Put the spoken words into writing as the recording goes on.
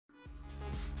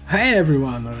Hey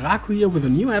everyone, Raku here with a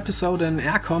new episode in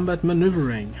Air Combat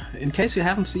Maneuvering. In case you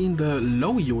haven't seen the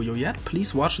low yo-yo yet,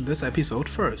 please watch this episode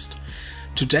first.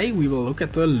 Today we will look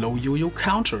at the low yo-yo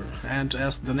counter, and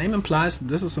as the name implies,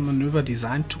 this is a maneuver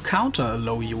designed to counter a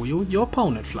low yo-yo your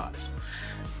opponent flies.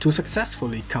 To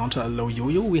successfully counter a low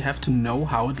yo-yo we have to know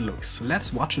how it looks.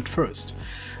 Let's watch it first.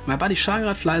 My buddy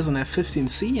Rakuzard flies an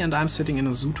F-15C and I'm sitting in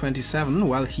a Zu-27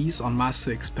 while he's on my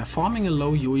 6, performing a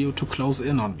low yo-yo to close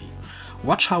in on me.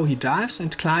 Watch how he dives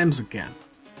and climbs again.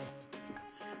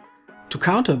 To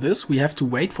counter this, we have to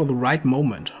wait for the right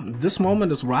moment. This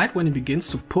moment is right when he begins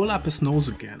to pull up his nose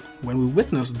again. When we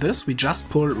witness this, we just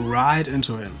pull right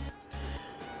into him.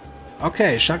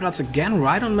 Okay, Rakuzard's again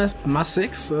right on my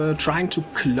 6, trying to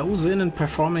close in and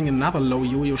performing another low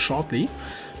yo-yo shortly.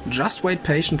 Just wait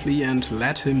patiently and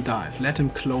let him dive, let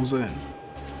him close in.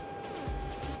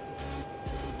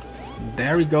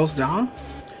 There he goes down.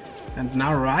 And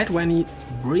now right when he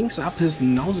brings up his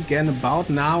nose again, about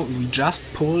now, we just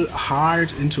pull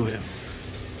hard into him.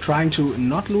 Trying to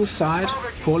not lose sight,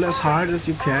 pull as hard as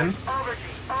you can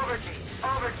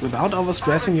without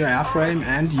overstressing your airframe,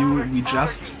 and we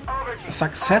just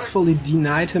successfully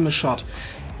denied him a shot.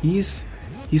 He's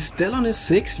still on his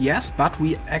 6, yes, but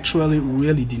we actually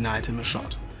really denied him a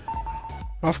shot.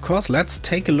 Of course, let's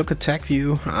take a look at tag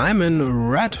view. I'm in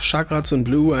red, Rakuzard's in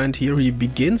blue, and here he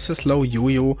begins his low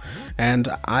yo-yo, and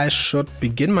I should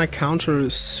begin my counter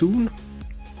soon.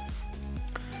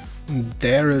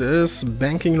 There it is,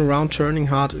 banking around, turning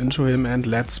hard into him, and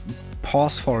let's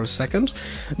pause for a second.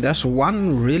 There's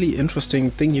one really interesting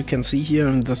thing you can see here,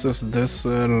 and this is this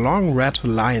long red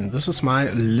line. This is my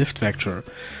lift vector.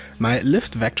 My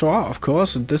lift vector, of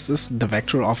course, this is the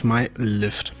vector of my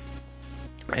lift.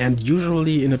 And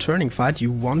usually in a turning fight you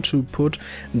want to put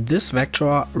this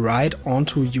vector right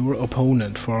onto your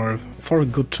opponent for a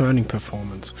good turning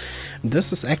performance.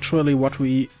 This is actually what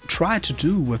we try to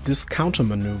do with this counter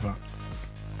maneuver.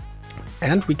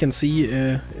 And we can see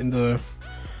in the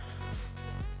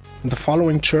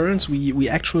following turns we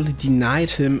actually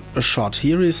denied him a shot.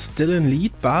 Here he's still in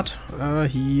lead, but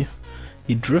he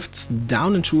drifts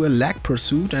down into a lag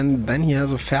pursuit, and then he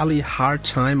has a fairly hard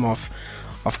time of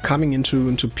coming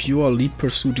into pure lead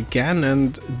pursuit again,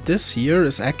 and this here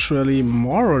is actually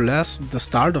more or less the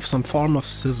start of some form of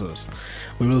scissors.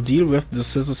 We will deal with the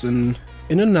scissors in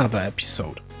another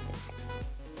episode.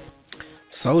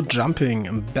 So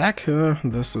jumping back,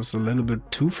 this is a little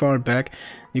bit too far back,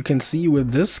 you can see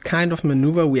with this kind of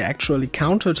maneuver we actually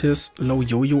countered his low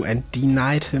yo-yo and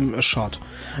denied him a shot.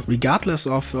 Regardless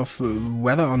of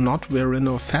whether or not we're in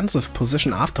an offensive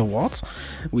position afterwards,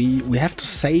 we have to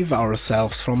save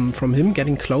ourselves from him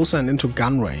getting closer and into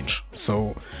gun range.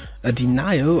 So a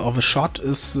denial of a shot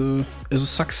is a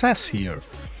success here.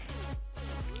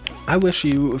 I wish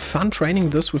you fun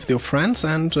training this with your friends,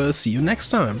 and see you next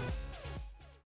time.